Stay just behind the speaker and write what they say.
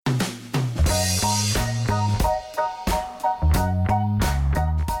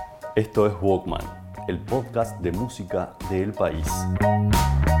Esto es Walkman, el podcast de música de El País.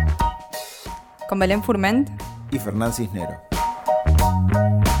 Con Belén Furment y Fernán Cisnero.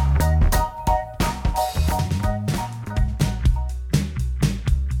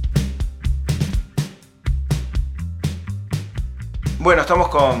 Bueno, estamos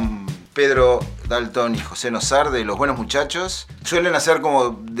con Pedro Dalton y José Nosar de Los Buenos Muchachos. Suelen hacer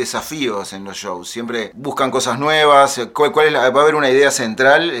como desafíos en los shows, siempre buscan cosas nuevas. ¿Va a haber una idea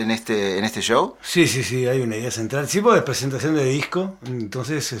central en este show? Sí, hay una idea central. Sí, porque es presentación de disco,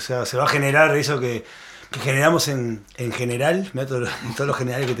 entonces se va a generar eso que generamos en general, mirá todo lo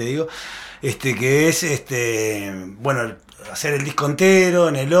general que te digo, que es hacer el disco entero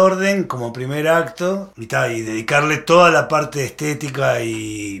en el orden como primer acto y dedicarle toda la parte estética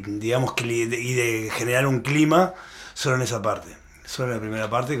y digamos y de generar un clima solo en esa parte, solo en la primera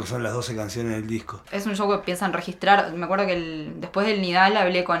parte, que son las 12 canciones del disco. Es un show que piensan registrar. Me acuerdo que después del Nidal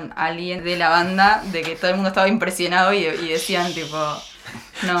hablé con alguien de la banda de que todo el mundo estaba impresionado y decían tipo...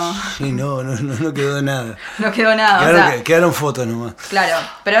 No. Sí, no quedó nada. No quedó nada. Quedaron fotos nomás. Claro,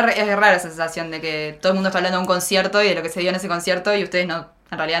 pero es rara esa sensación de que todo el mundo está hablando de un concierto y de lo que se dio en ese concierto y ustedes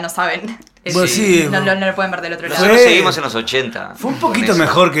en realidad no saben. Bueno, sí, no lo pueden ver del otro lado. Nosotros seguimos en los 80. Fue un poquito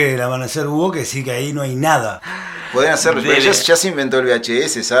mejor que el Amanecer Búho, que sí, que ahí no hay nada. Pueden hacerlo, pero ya se inventó el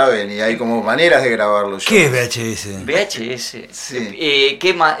VHS, ¿saben? Y hay como maneras de grabarlo. ¿Qué es VHS? VHS. Sí.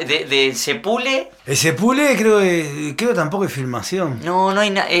 ¿Qué más? ¿De Sepule? El Sepule creo tampoco es filmación. No hay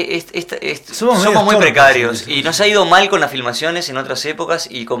nada. Somos muy precarios. Y nos ha ido mal con las filmaciones en otras épocas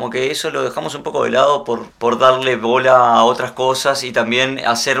y como que eso lo dejamos un poco de lado por darle bola a otras cosas y también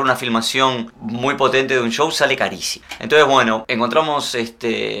hacer una filmación muy potente de un show sale carísimo. Entonces, bueno, encontramos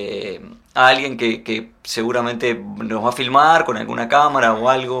a alguien que seguramente nos va a filmar con alguna cámara o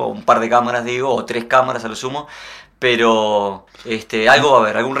algo, un par de cámaras o 3 cámaras a lo sumo, pero algo va a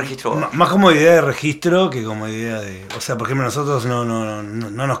haber, algún registro va a haber. Más como idea de registro que como idea de... O sea, por ejemplo, nosotros no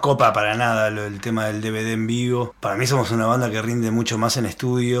nos copa para nada el tema del DVD en vivo. Para mí somos una banda que rinde mucho más en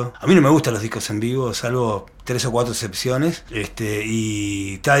estudio. A mí no me gustan los discos en vivo, salvo 3 o 4 excepciones.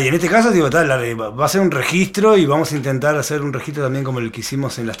 Y en este caso va a ser un registro y vamos a intentar hacer un registro también como el que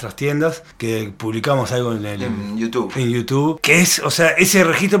hicimos en las trastiendas, que publicamos algo en YouTube. En YouTube. Que es, o sea, ese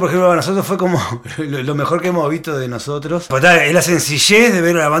registro, por ejemplo, para nosotros fue como lo mejor que hemos visto de nosotros. Es la sencillez de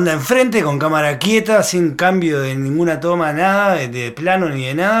ver a la banda enfrente, con cámara quieta, sin cambio de ninguna toma, nada, de plano ni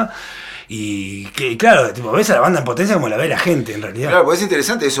de nada. Y que, claro, ves a la banda en potencia como la ve la gente, en realidad. Claro, pues es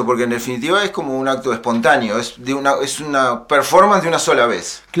interesante eso, porque en definitiva es como un acto espontáneo, es una performance de una sola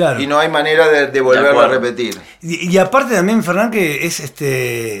vez. Claro. Y no hay manera de volverlo a repetir. Y aparte también, Fernán, que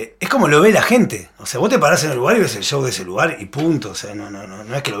es como lo ve la gente. O sea, vos te parás en el lugar y ves el show de ese lugar y punto. O sea,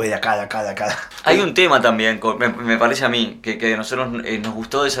 no es que lo ve de acá, de acá, de acá. Hay un tema también, me parece a mí, que a nosotros nos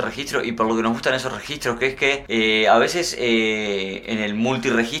gustó de ese registro y por lo que nos gustan esos registros, que es que a veces en el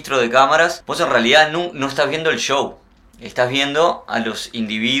multiregistro de cámara vos en realidad no estás viendo el show, estás viendo a los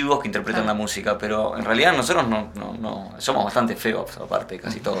individuos que interpretan la música, pero en realidad nosotros no somos bastante feos aparte,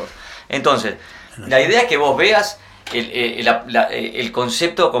 casi todos. Entonces, la idea es que vos veas el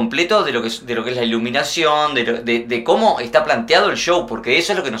concepto completo de lo que es la iluminación, de cómo está planteado el show, porque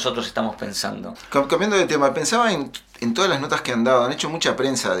eso es lo que nosotros estamos pensando. Cambiando de tema, pensaba en todas las notas que han dado, han hecho mucha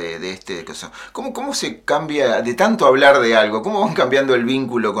prensa de este caso. ¿Cómo se cambia de tanto hablar de algo? ¿Cómo van cambiando el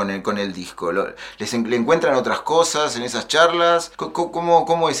vínculo con el disco? ¿Le encuentran otras cosas en esas charlas?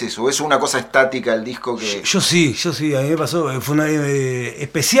 ¿Cómo es eso? ¿O es una cosa estática el disco que...? Yo sí, a mí me pasó,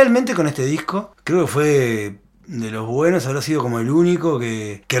 especialmente con este disco, creo que fue... de los buenos, habrá sido como el único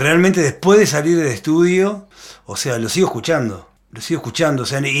que realmente después de salir del estudio, o sea, lo sigo escuchando, o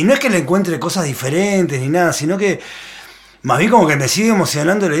sea, y no es que le encuentre cosas diferentes ni nada, sino que más bien como que me sigue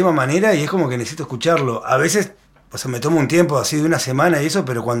emocionando de la misma manera y es como que necesito escucharlo. A veces, o sea, me tomo un tiempo así de una semana y eso,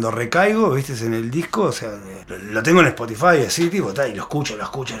 pero cuando recaigo, viste, en el disco, o sea, lo tengo en Spotify así, tipo, y lo escucho,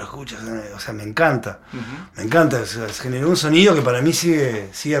 o sea, me encanta, o sea, generó un sonido que para mí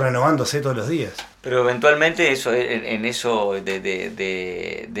sigue renovándose todos los días. Pero eventualmente en eso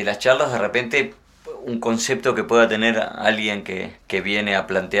de las charlas, de repente un concepto que pueda tener alguien que viene a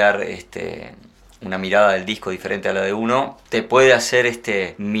plantear una mirada del disco diferente a la de uno, te puede hacer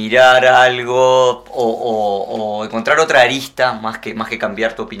mirar algo o encontrar otra arista más que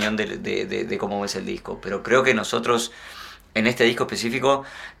cambiar tu opinión de cómo ves el disco. Pero creo que nosotros en este disco específico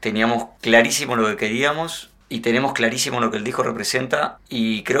teníamos clarísimo lo que queríamos y tenemos clarísimo lo que el disco representa,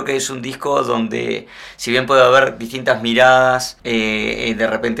 y creo que es un disco donde, si bien puede haber distintas miradas, de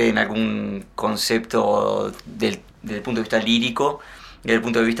repente en algún concepto desde el punto de vista lírico y desde el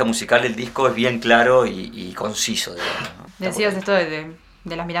punto de vista musical, el disco es bien claro y conciso, digamos, ¿no? Decías esto de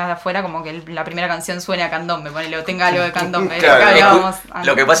de las miradas de afuera, como que la primera canción suene a candombe, ponele, o tenga algo de candombe. Claro.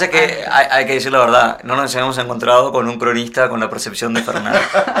 Lo que pasa es que hay que decir la verdad, no nos hemos encontrado con un cronista con la percepción de Fernando.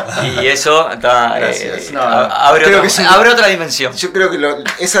 Y eso está, abre otra dimensión. Yo creo que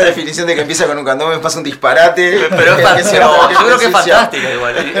esa definición de que empieza con un candombe me pasa un disparate. Pero yo creo que es fantástica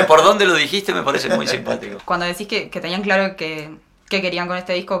igual. Por dónde lo dijiste me parece muy simpático. Cuando decís que tenían claro qué querían con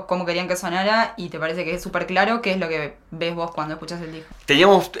este disco, cómo querían que sonara, y te parece que es súper claro, ¿qué es lo que ves vos cuando escuchas el disco?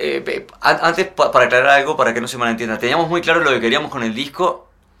 Teníamos, antes para aclarar algo, para que no se malentienda, teníamos muy claro lo que queríamos con el disco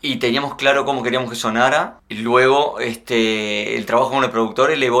y teníamos claro cómo queríamos que sonara. Y luego el trabajo con el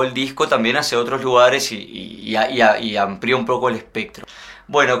productor elevó el disco también hacia otros lugares y amplió un poco el espectro.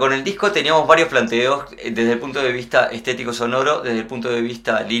 Bueno, con el disco teníamos varios planteos desde el punto de vista estético sonoro, desde el punto de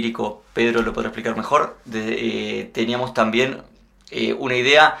vista lírico, Pedro lo podrá explicar mejor. Teníamos también una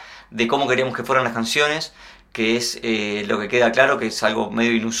idea de cómo queríamos que fueran las canciones, que es lo que queda claro que es algo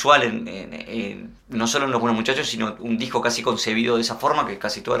medio inusual no solo en Los Buenos Muchachos, sino un disco casi concebido de esa forma, que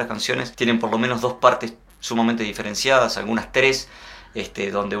casi todas las canciones tienen por lo menos 2 partes sumamente diferenciadas, algunas 3,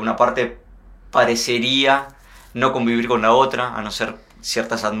 donde una parte parecería no convivir con la otra, a no ser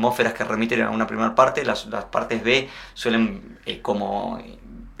ciertas atmósferas que remiten a una primera parte. Las partes B suelen como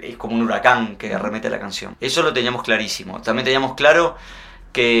un huracán que remete a la canción. Eso lo teníamos clarísimo. También teníamos claro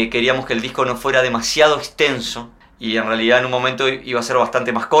que queríamos que el disco no fuera demasiado extenso, y en realidad en un momento iba a ser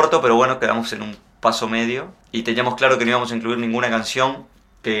bastante más corto, pero bueno, quedamos en un paso medio, y teníamos claro que no íbamos a incluir ninguna canción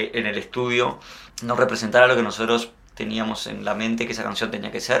que en el estudio no representara lo que nosotros teníamos en la mente que esa canción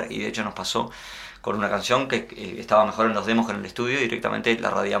tenía que ser, y de hecho nos pasó con una canción que estaba mejor en los demos que en el estudio, y directamente la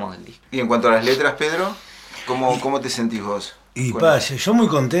radiamos del disco. Y en cuanto a las letras, Pedro, ¿cómo te sentís vos? Y yo muy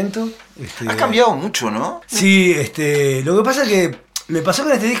contento. Has cambiado mucho, ¿no? Sí, lo que pasa es que me pasó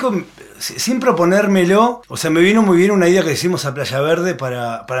con este disco, sin proponérmelo, o sea, me vino muy bien una idea que hicimos a Playa Verde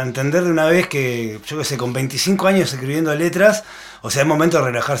para entender de una vez que, yo qué sé, con 25 años escribiendo letras, o sea, es momento de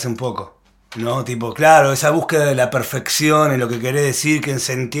relajarse un poco, ¿no? Tipo, claro, esa búsqueda de la perfección en lo que querés decir, que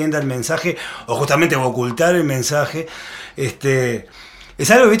se entienda el mensaje, o justamente ocultar el mensaje, es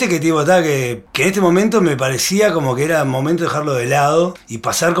algo, viste, que tipo, que en este momento me parecía como que era momento de dejarlo de lado y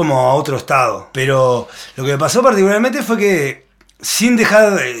pasar como a otro estado. Pero lo que me pasó particularmente fue que sin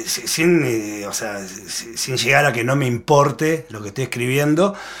dejar, sin llegar a que no me importe lo que estoy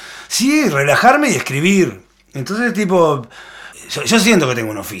escribiendo, sí relajarme y escribir. Entonces, tipo, yo siento que tengo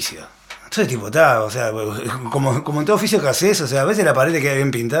un oficio. Entonces, tipo, o sea, como en todo oficio que haces, o sea, a veces la pared te queda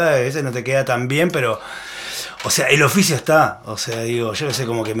bien pintada, a veces no te queda tan bien, pero... O sea, el oficio está, o sea, digo, yo no sé,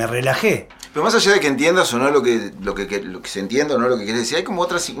 como que me relajé. Pero más allá de que entiendas o no lo que se entienda o no lo que quieres decir, hay como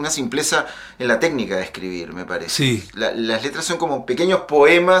una simpleza en la técnica de escribir, me parece. Sí. Las letras son como pequeños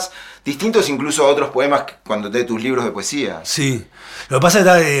poemas, distintos incluso a otros poemas cuando te tus libros de poesía. Sí. Lo que pasa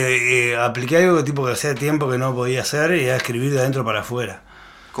es que apliqué algo tipo que hacía tiempo que no podía hacer, y era escribir de adentro para afuera.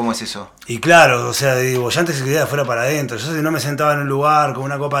 ¿Cómo es eso? Y claro, o sea, digo, yo antes escribía de afuera para adentro. Yo si no me sentaba en un lugar con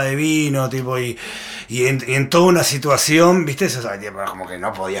una copa de vino, tipo, y en toda una situación, ¿viste? Eso, como que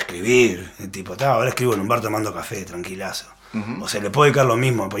no podía escribir. Tipo, ahora escribo en un bar tomando café, tranquilazo. Uh-huh. O sea, le puedo dedicar lo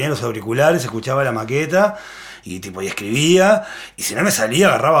mismo. Me ponía los auriculares, escuchaba la maqueta y tipo, y escribía. Y si no me salía,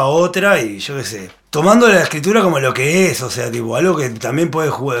 agarraba otra y yo qué sé. Tomando la escritura como lo que es, o sea, tipo, algo que también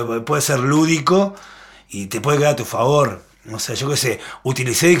puede ser lúdico y te puede quedar a tu favor. O sea, yo qué sé,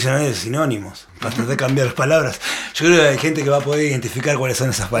 utilicé diccionarios de sinónimos para tratar de cambiar las palabras. Yo creo que hay gente que va a poder identificar cuáles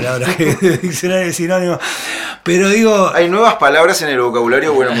son esas palabras de diccionarios de sinónimos. Pero digo... Hay nuevas palabras en el vocabulario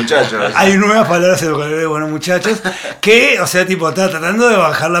de Buenos Muchachos. Hay nuevas palabras en el vocabulario de Buenos Muchachos que, o sea, tipo, está tratando de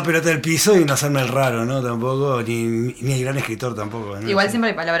bajar la pelota del piso y no hacerme el raro, ¿no? Tampoco, ni el gran escritor tampoco, ¿no? Igual siempre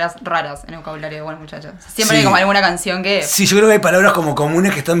hay palabras raras en el vocabulario de Buenos Muchachos. Siempre hay como alguna canción que... Sí, yo creo que hay palabras como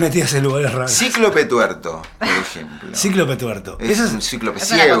comunes que están metidas en lugares raros. Cíclope tuerto, por ejemplo. Cíclope tuerto. Es un cíclope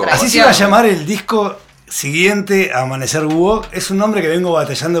ciego. Así se iba a llamar el disco siguiente a Amanecer Búho. Es un nombre que vengo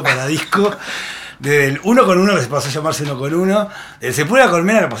batallando para disco. Desde el 1 con 1 que se pasó a llamarse 1 con 1. Del Sepulcra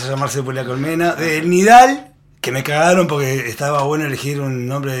Colmena que pasó a llamarse Sepulcra Colmena. Del Nidal, que me cagaron porque estaba bueno elegir un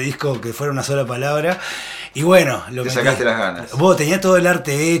nombre de disco que fuera una sola palabra. Y bueno, te sacaste las ganas. Vos tenía todo el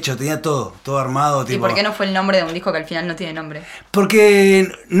arte hecho, tenía todo armado. ¿Y por qué no fue el nombre de un disco que al final no tiene nombre?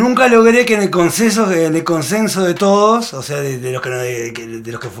 Porque nunca logré que en el consenso de todos, o sea, de los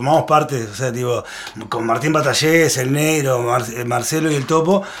que formamos parte, o sea, tipo, con Martín Batallés, el Negro, Marcelo y el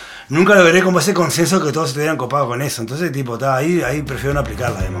Topo, nunca logré como ese consenso que todos estuvieran copados con eso. Entonces, tipo, ahí prefiero no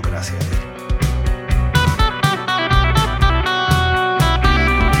aplicar la democracia.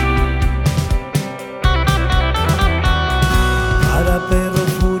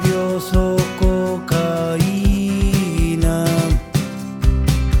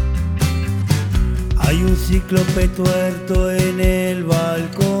 cíclope tuerto en el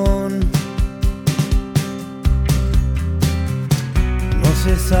balcón. No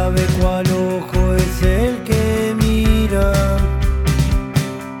se sabe cuál ojo es el que mira.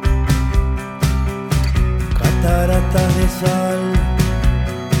 Cataratas de sal.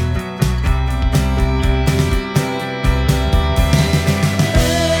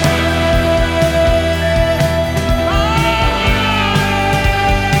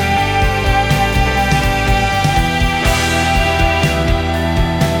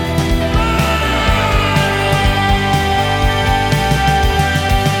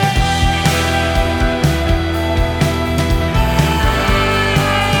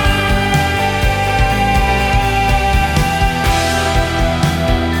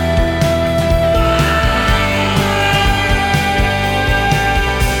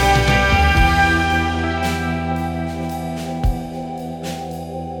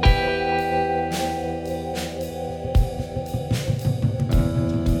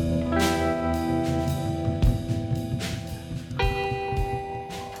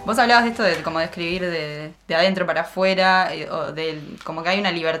 Vos hablabas de esto de como de escribir de adentro para afuera, o como que hay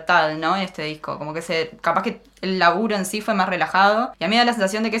una libertad, ¿no? En este disco, como que capaz que el laburo en sí fue más relajado, y a mí me da la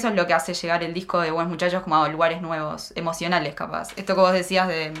sensación de que eso es lo que hace llegar el disco de Buenos Muchachos como a lugares nuevos, emocionales capaz. Esto que vos decías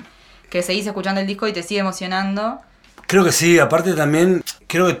de que seguís escuchando el disco y te sigue emocionando. Creo que sí, aparte también,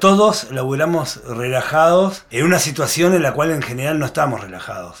 creo que todos laburamos relajados en una situación en la cual en general no estamos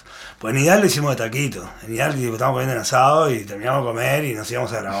relajados. Pues en Ideal lo hicimos de taquito, en Ideal tipo, estábamos comiendo en asado y terminamos de comer y nos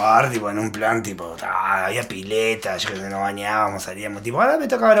íbamos a grabar tipo en un plan tipo, había pileta, yo que sé, nos bañábamos, salíamos tipo, ahora me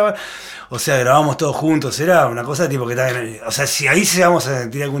toca grabar. O sea, grabábamos todos juntos, era una cosa tipo que también, o sea, si ahí se vamos a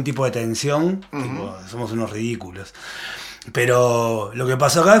sentir algún tipo de tensión, tipo, somos unos ridículos. Pero lo que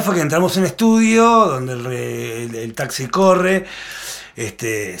pasó acá fue que entramos en un estudio donde el taxi corre.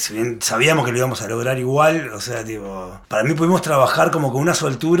 Si bien sabíamos que lo íbamos a lograr igual, o sea, tipo, para mí pudimos trabajar como con una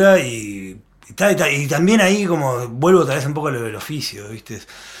soltura y también ahí como vuelvo otra vez un poco a lo del oficio, ¿viste?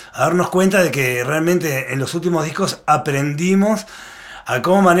 A darnos cuenta de que realmente en los últimos discos aprendimos a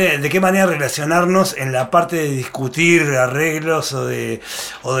de qué manera relacionarnos en la parte de discutir arreglos o de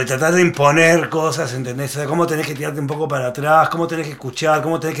tratar de imponer cosas, ¿entendés? O sea, cómo tenés que tirarte un poco para atrás, cómo tenés que escuchar,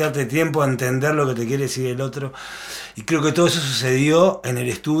 cómo tenés que darte tiempo a entender lo que te quiere decir el otro. Y creo que todo eso sucedió en el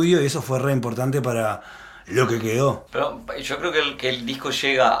estudio y eso fue re importante para lo que quedó. Pero yo creo que el disco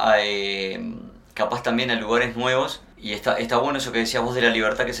llega a capaz también a lugares nuevos. Y está bueno eso que decías vos de la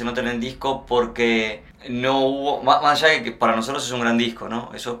libertad que se nota en el disco, porque no hubo, más allá de que para nosotros es un gran disco,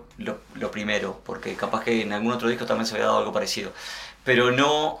 ¿no? Eso lo primero, porque capaz que en algún otro disco también se había dado algo parecido. Pero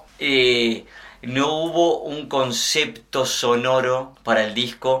no hubo un concepto sonoro para el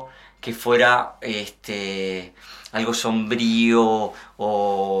disco que fuera algo sombrío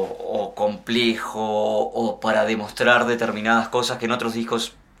o complejo o para demostrar determinadas cosas que en otros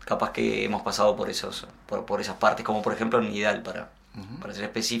discos capaz que hemos pasado por esas partes, como por ejemplo en Ideal, para ser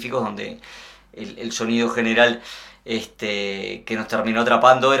específicos, donde el sonido general que nos terminó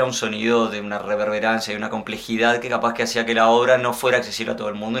atrapando era un sonido de una reverberancia y una complejidad que capaz que hacía que la obra no fuera accesible a todo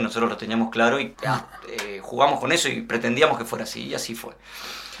el mundo, y nosotros lo teníamos claro y jugamos con eso y pretendíamos que fuera así, y así fue.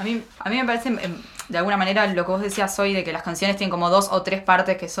 A mí me parece, de alguna manera, lo que vos decías hoy de que las canciones tienen como 2 o 3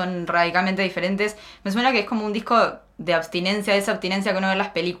 partes que son radicalmente diferentes, me suena que es como un disco de abstinencia, de esa abstinencia que uno ve en las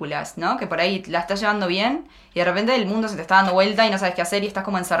películas, ¿no? Que por ahí la estás llevando bien y de repente el mundo se te está dando vuelta y no sabes qué hacer y estás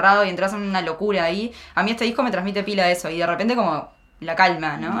como encerrado y entras en una locura ahí. A mí este disco me transmite pila de eso y de repente como la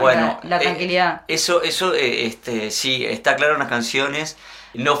calma, ¿no? Bueno, la tranquilidad. Eso sí, está claro en las canciones.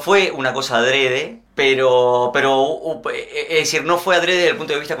 No fue una cosa adrede, pero es decir, no fue adrede desde el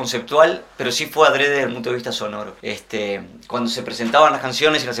punto de vista conceptual, pero sí fue adrede desde el punto de vista sonoro. Cuando se presentaban las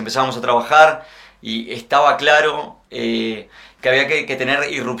canciones y las empezábamos a trabajar, y estaba claro que había que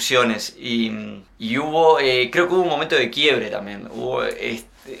tener irrupciones, y hubo, creo que hubo un momento de quiebre también. Hubo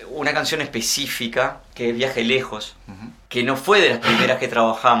una canción específica que es Viaje Lejos, que no fue de las primeras que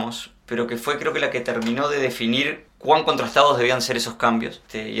trabajamos, pero que fue, creo que, la que terminó de definir cuán contrastados debían ser esos cambios.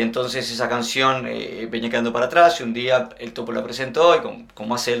 Y entonces esa canción venía quedando para atrás, y un día el Topo la presentó, y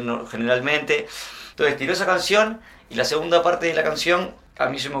como hace él generalmente. Entonces tiró esa canción, y la segunda parte de la canción a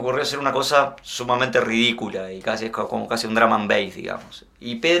mí se me ocurrió hacer una cosa sumamente ridícula, y como casi un drum and bass, digamos.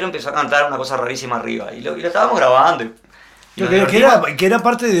 Y Pedro empezó a cantar una cosa rarísima arriba, y lo estábamos grabando. Que era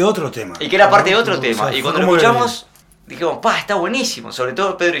parte de otro tema. Y que era parte de otro tema. O sea, y cuando lo escuchamos, dijimos, está buenísimo. Sobre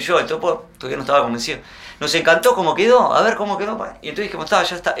todo Pedro y yo, el Topo todavía no estaba convencido. Nos encantó cómo quedó, a ver cómo quedó. Y entonces dijimos,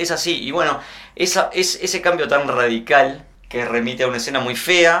 ya está, es así. Y bueno, ese cambio tan radical que remite a una escena muy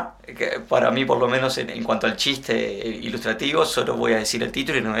fea, que para mí por lo menos en cuanto al chiste ilustrativo, solo voy a decir el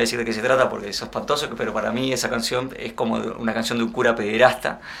título y no voy a decir de qué se trata porque es espantoso, pero para mí esa canción es como una canción de un cura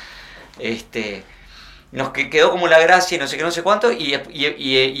pederasta. Nos quedó como la gracia y no sé qué, no sé cuánto, y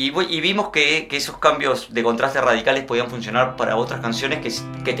vimos que esos cambios de contraste radicales podían funcionar para otras canciones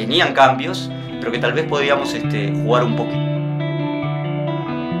que tenían cambios, pero que tal vez podíamos jugar un poquito.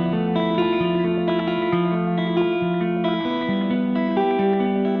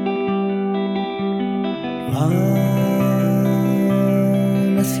 Van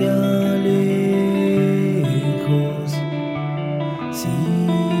hacia lejos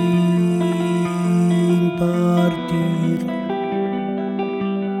sin partir,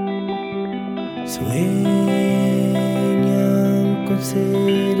 sueñan con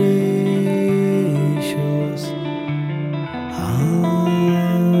ser ellos,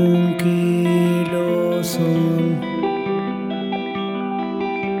 aunque lo son.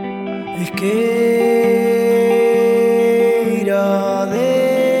 Es que ir adentro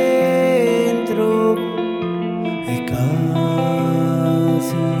es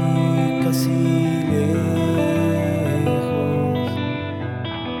casi lejos.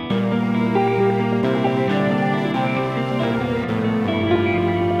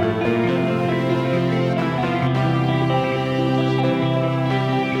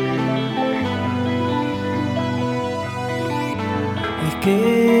 Es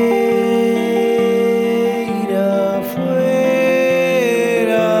que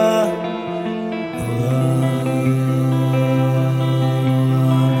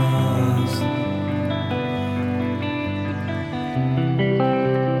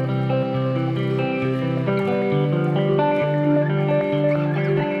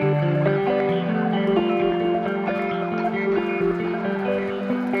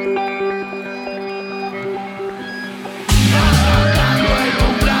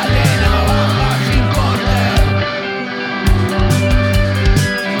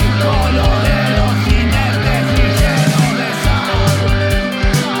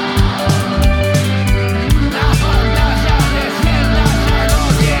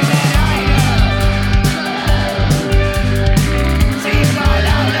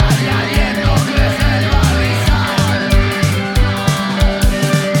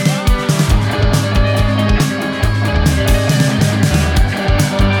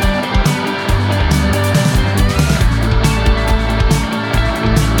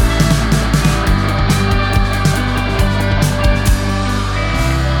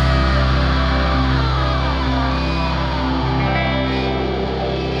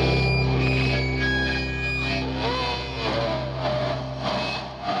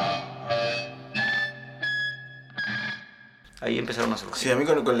Ahí empezaron a surgir. Sí, a mí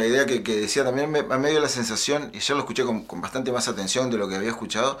con la idea que decía también me dio la sensación, y yo lo escuché con bastante más atención de lo que había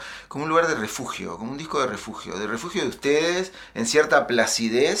escuchado, como un lugar de refugio, como un disco de refugio de ustedes, en cierta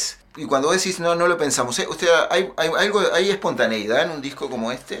placidez. Y cuando vos decís, no lo pensamos, usted, ¿hay espontaneidad en un disco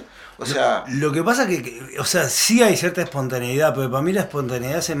como este? O sea... Lo que pasa o sea, sí hay cierta espontaneidad, pero para mí la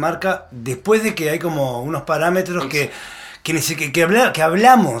espontaneidad se marca después de que hay como unos parámetros que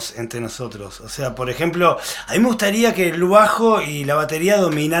hablamos entre nosotros. O sea, por ejemplo, a mí me gustaría que el bajo y la batería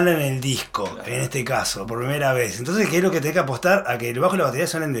dominaran el disco, claro, en este caso, por primera vez. Entonces, ¿qué es lo que tenés que apostar? A que el bajo y la batería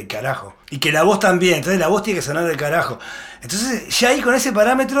suenen del carajo. Y que la voz también. Entonces, la voz tiene que sonar del carajo. Entonces, ya ahí con ese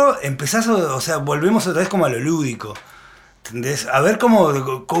parámetro empezás, o sea, volvemos otra vez como a lo lúdico. ¿Entendés? A ver cómo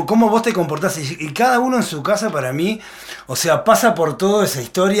vos te comportás. Y cada uno en su casa, para mí, o sea, pasa por toda esa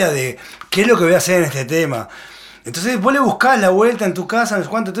historia de qué es lo que voy a hacer en este tema. Entonces vos le buscás la vuelta en tu casa, no sé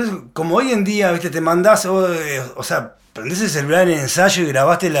cuánto. Entonces, como hoy en día, viste, te mandás, o sea, prendés el celular en ensayo y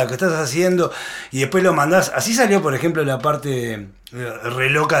grabaste lo que estás haciendo y después lo mandás. Así salió, por ejemplo, la parte re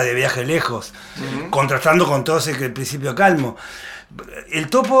loca de Viaje Lejos, contrastando con todo ese principio calmo. El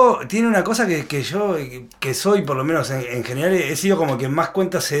Topo tiene una cosa que yo, que soy por lo menos en general, he sido como que más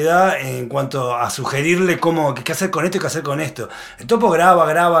cuenta se da en cuanto a sugerirle qué hacer con esto y qué hacer con esto. El Topo graba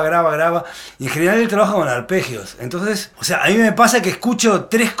y en general él trabaja con arpegios. Entonces, o sea, a mí me pasa que escucho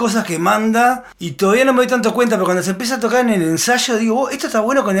 3 cosas que manda y todavía no me doy tanto cuenta, pero cuando se empieza a tocar en el ensayo digo, esto está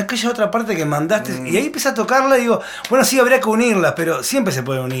bueno con aquella otra parte que mandaste, y ahí empieza a tocarla y digo, bueno, sí, habría que unirlas, pero siempre se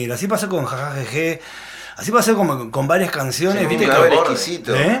puede unir. Así pasó con Jajajeje. Así pasó como con varias canciones. Sentimiento acorde.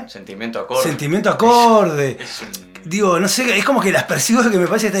 Sentimiento acorde. Sentimiento acorde. Digo, no sé, es como que las percibo que me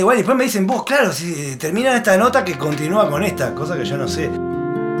parece que está igual. Y después me dicen, vos, claro, si terminan esta nota que continúa con esta, cosa que yo no sé.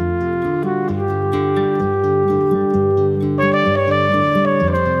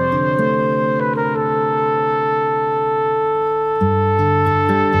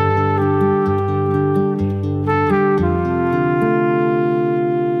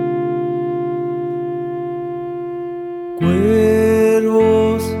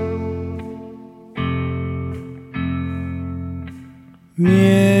 Cuervos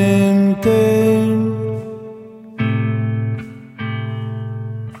mienten.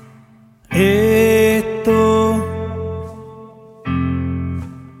 Esto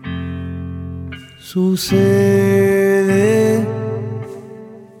sucede.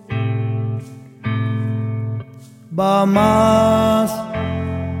 Va más.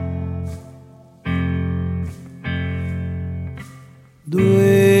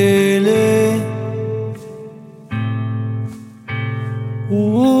 Duele.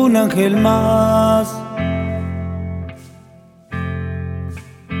 Un ángel más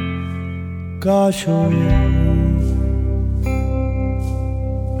cayó.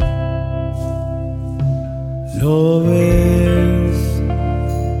 Lo ves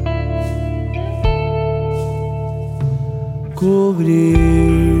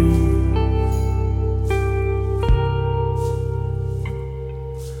cubrir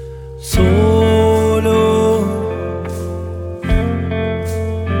solo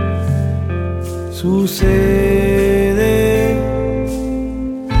sucede.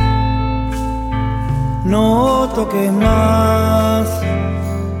 No toques más,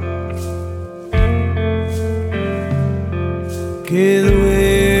 que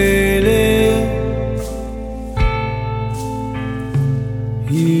duele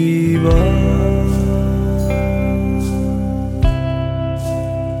y va.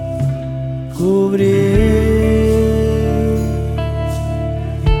 Cubrir,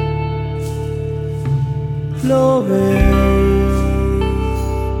 lo ves.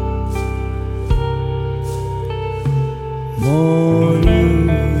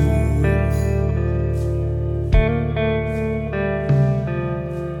 Morir.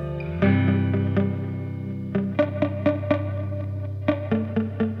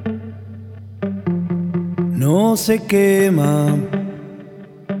 No se quema,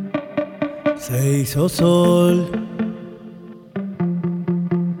 se hizo sol,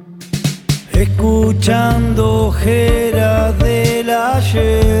 escuchando ojeras del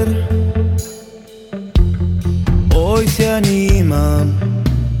ayer. Hoy se anima,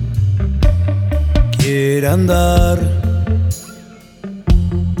 quiere andar,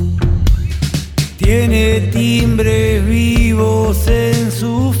 tiene timbres vivos en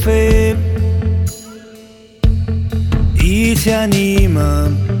su fe y se anima,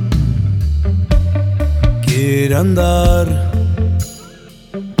 quiere andar.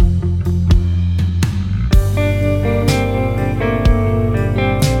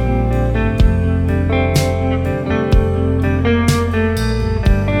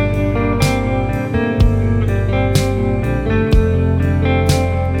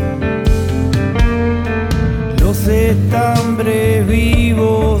 Estambres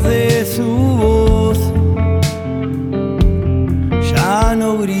vivos de su voz ya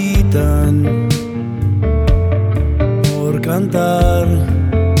no gritan por cantar.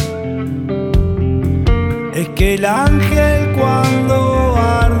 Es que el ángel cuando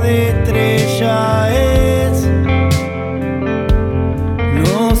arde estrella es,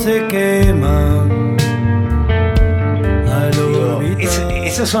 no se quema.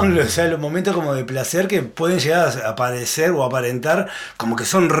 Esos son los momentos como de placer que pueden llegar a parecer o aparentar como que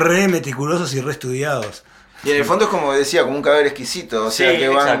son re meticulosos y re estudiados. Y en el fondo es como decía, como un cadáver exquisito, o sea Sí, que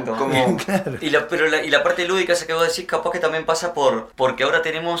van exacto. como... Claro. Y la parte lúdica esa que vos decís, capaz que también pasa porque ahora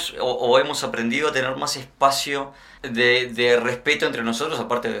tenemos o hemos aprendido a tener más espacio de respeto entre nosotros,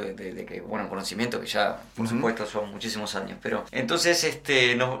 aparte de que, bueno, conocimiento que ya, por supuesto, son muchísimos años. Pero entonces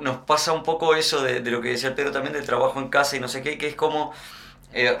nos pasa un poco eso de lo que decía el Pedro también, del trabajo en casa y no sé qué, que es como...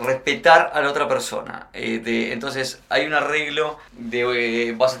 respetar a la otra persona. Entonces hay un arreglo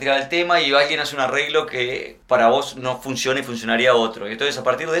vas a tirar el tema y alguien hace un arreglo que para vos no funciona y funcionaría a otro. Y entonces a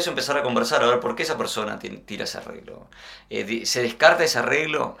partir de eso empezar a conversar, a ver por qué esa persona tira ese arreglo. Se descarta ese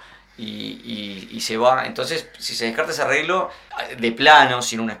arreglo y se va. Entonces, si se descarta ese arreglo de plano,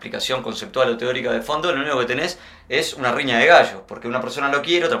 sin una explicación conceptual o teórica de fondo, lo único que tenés es una riña de gallos, porque una persona lo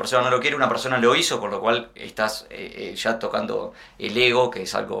quiere, otra persona no lo quiere, una persona lo hizo, con lo cual estás ya tocando el ego, que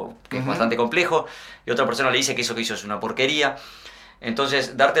es algo que es bastante complejo, y otra persona le dice que eso que hizo es una porquería.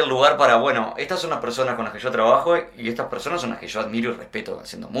 Entonces, darte el lugar para, bueno, estas son las personas con las que yo trabajo y estas personas son las que yo admiro y respeto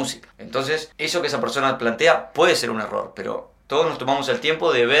haciendo música. Entonces, eso que esa persona plantea puede ser un error, pero todos nos tomamos el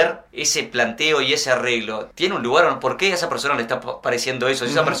tiempo de ver ese planteo y ese arreglo. ¿Tiene un lugar o no? ¿Por qué a esa persona le está pareciendo eso?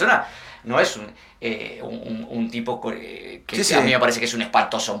 Si esa persona no es un tipo que Sí. a mí me parece que es un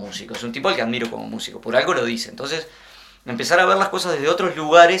espantoso músico, es un tipo al que admiro como músico, por algo lo dice. Entonces, empezar a ver las cosas desde otros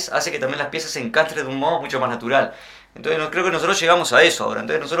lugares hace que también las piezas se encastren de un modo mucho más natural. Entonces creo que nosotros llegamos a eso ahora.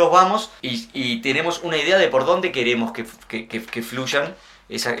 Entonces nosotros vamos y tenemos una idea de por dónde queremos que fluyan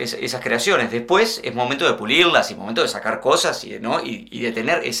esas creaciones. Después es momento de pulirlas y momento de sacar cosas y de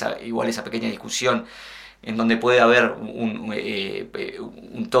tener esa pequeña discusión en donde puede haber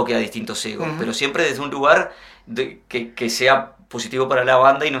un toque a distintos egos, pero siempre desde un lugar que sea positivo para la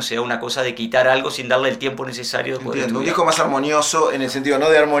banda y no sea una cosa de quitar algo sin darle el tiempo necesario de poder un disco más armonioso en el sentido no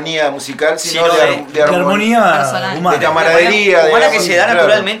de armonía musical, sino de armonía personal, humana. De camaradería. Humana que se da claro,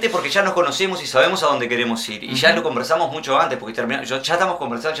 naturalmente porque ya nos conocemos y sabemos a dónde queremos ir. Y ya lo conversamos mucho antes, porque ya estamos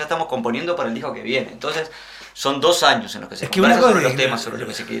conversando, ya estamos componiendo para el disco que viene. Entonces son 2 años en los que se conversa sobre los temas, sobre lo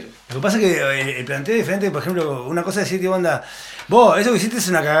que se quiere. Lo que pasa es que el planteo es diferente. Por ejemplo, una cosa es decir tipo onda, vos, eso que hiciste es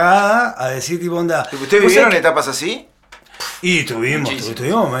una cagada, a decir tipo onda. ¿Ustedes vivieron etapas así? Y tuvimos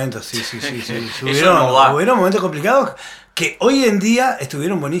momentos, sí. Hubieron momentos complicados que hoy en día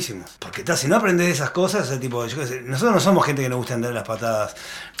estuvieron buenísimos. Porque si no aprendes de esas cosas, o sea, tipo, yo qué sé, nosotros no somos gente que nos gusta andar las patadas.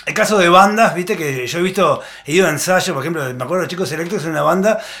 El caso de bandas, viste, que yo he ido a ensayos, por ejemplo, me acuerdo de Chicos Electros, en una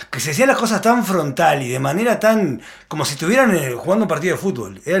banda que se hacían las cosas tan frontal y de manera tan, como si estuvieran jugando un partido de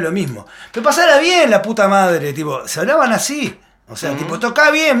fútbol, era lo mismo. Pero pasara bien la puta madre, tipo, se hablaban así. O sea, tipo,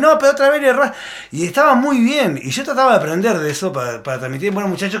 toca bien, no, pero otra vez errás. Y estaba muy bien. Y yo trataba de aprender de eso para transmitir, bueno,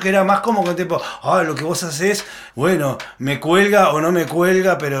 muchachos, que era más como con tipo, lo que vos haces, bueno, me cuelga o no me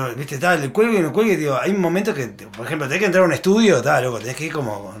cuelga, pero, viste, le cuelga y no cuelga. Y digo, hay momentos que, por ejemplo, tenés que entrar a un estudio, loco, tenés que ir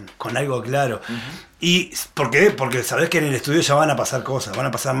como con algo claro. ¿Y por qué? Porque sabés que en el estudio ya van a pasar cosas, van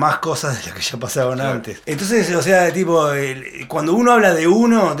a pasar más cosas de las que ya pasaban antes. Entonces, o sea, tipo, cuando uno habla de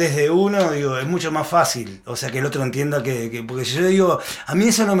uno, desde uno, digo, es mucho más fácil. O sea, que el otro entienda que porque si yo digo, a mí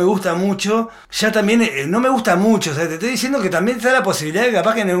eso no me gusta mucho, ya también no me gusta mucho. O sea, te estoy diciendo que también está la posibilidad de que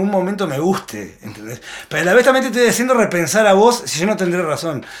capaz que en algún momento me guste, ¿entendés? Pero a la vez también te estoy haciendo repensar a vos si yo no tendré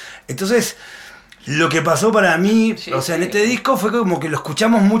razón. Entonces, lo que pasó para mí, en este disco fue como que lo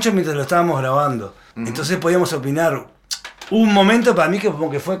escuchamos mucho mientras lo estábamos grabando. Entonces podíamos opinar. Un momento para mí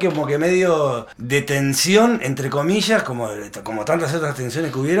que fue como que medio de tensión, entre comillas, como tantas otras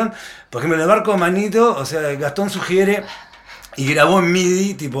tensiones que hubieron. Por ejemplo, en el Barco Manito, o sea, Gastón sugiere y grabó en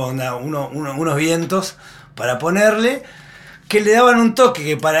MIDI, tipo unos vientos para ponerle, que le daban un toque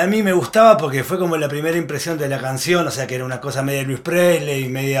que para mí me gustaba porque fue como la primera impresión de la canción, o sea que era una cosa media Elvis Presley,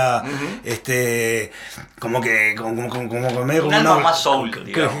 media como medio un alma más soul,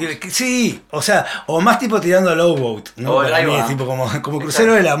 digamos. Sí, o sea, o más tipo tirando a Low Boat, ¿no? Para mí, tipo como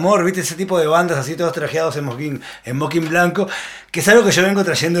Crucero del Amor, ¿viste? Ese tipo de bandas así todos trajeados en smoking blanco, que es algo que yo vengo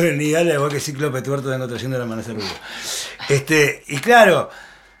trayendo en el Nidal, al igual que Cíclope Tuerto vengo trayendo en el Amanecer Vivo. Y claro,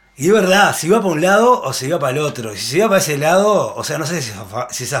 y es verdad, si iba para un lado o si iba para el otro. Y si se iba para ese lado, o sea, no sé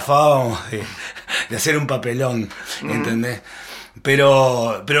si zafábamos de hacer un papelón, ¿entendés?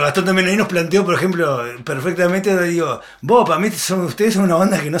 Pero Gastón también ahí nos planteó, por ejemplo, perfectamente, digo, vos, para mí ustedes son una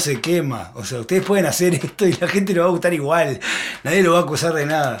banda que no se quema. O sea, ustedes pueden hacer esto y la gente le va a gustar igual. Nadie lo va a acusar de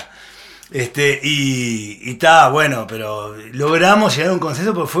nada. Y está, bueno, pero logramos llegar a un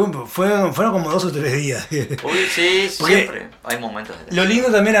consenso porque fueron como 2 o 3 días. Uy, sí, porque siempre hay momentos de... Lo lindo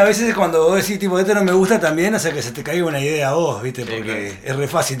también a veces es cuando vos decís, tipo, esto no me gusta también, o sea, que se te caiga una idea a vos, ¿viste? Porque es re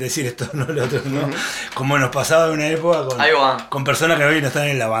fácil decir esto, no lo otro, ¿no? Como nos pasaba en una época con personas que hoy no están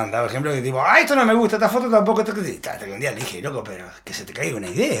en la banda, por ejemplo, que tipo, esto no me gusta, esta foto tampoco, un día le dije, loco, pero que se te caiga una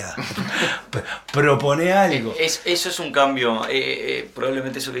idea. Propone algo. Eso es un cambio,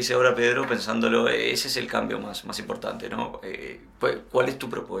 probablemente eso que dice ahora Pedro, pensándolo, ese es el cambio más importante, ¿no? ¿Cuál es tu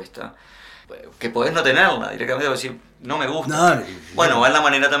propuesta? Que podés no tenerla, directamente decir, no me gusta. Bueno, va en la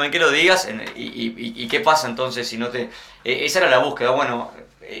manera también que lo digas, y qué pasa entonces si no te... esa era la búsqueda, bueno,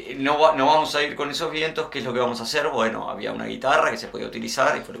 no vamos a ir con esos vientos, ¿qué es lo que vamos a hacer? Bueno, había una guitarra que se podía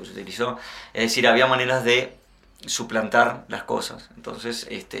utilizar, y fue lo que se utilizó, es decir, había maneras de suplantar las cosas, entonces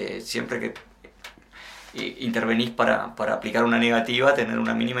siempre que intervenís para aplicar una negativa, tener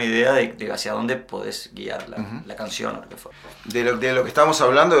una mínima idea de hacia dónde podés guiar la canción o lo que fue. De lo que estamos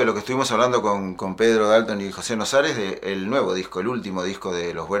hablando, de lo que estuvimos hablando con Pedro Dalton y José Nosares, del nuevo disco, el último disco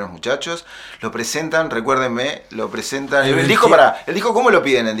de Los Buenos Muchachos, lo presentan, recuérdenme, el disco ¿cómo lo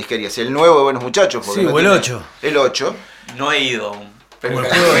piden en disquerías? El nuevo de Buenos Muchachos, porque sí, o el 8. El 8. No he ido aún. Pero como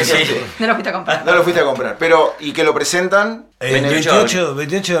el juego sí. No lo fuiste a comprar. No lo fuiste a comprar, pero y que lo presentan el 28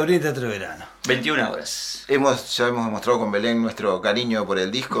 de abril, Teatro Verano. 21 horas. Ya hemos demostrado con Belén nuestro cariño por el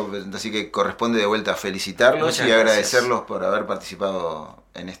disco, así que corresponde de vuelta felicitarlos Muchas y agradecerlos por haber participado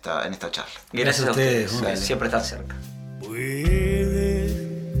en esta charla. Gracias a ustedes, siempre están cerca. Puedes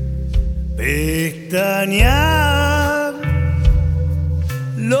pestañear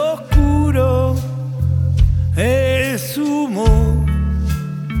lo oscuro es humo,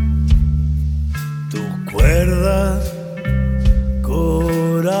 tus cuerdas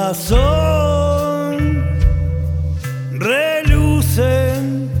corazón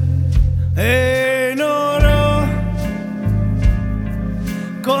relucen en oro.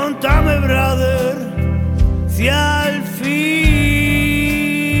 Contame, brother, si al fin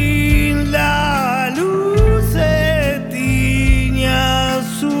la luz se tiñe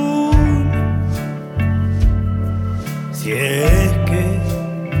azul, si es que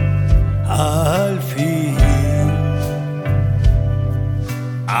al fin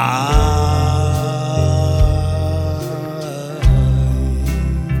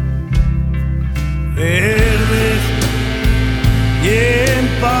verdes y en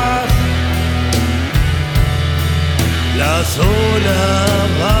paz las olas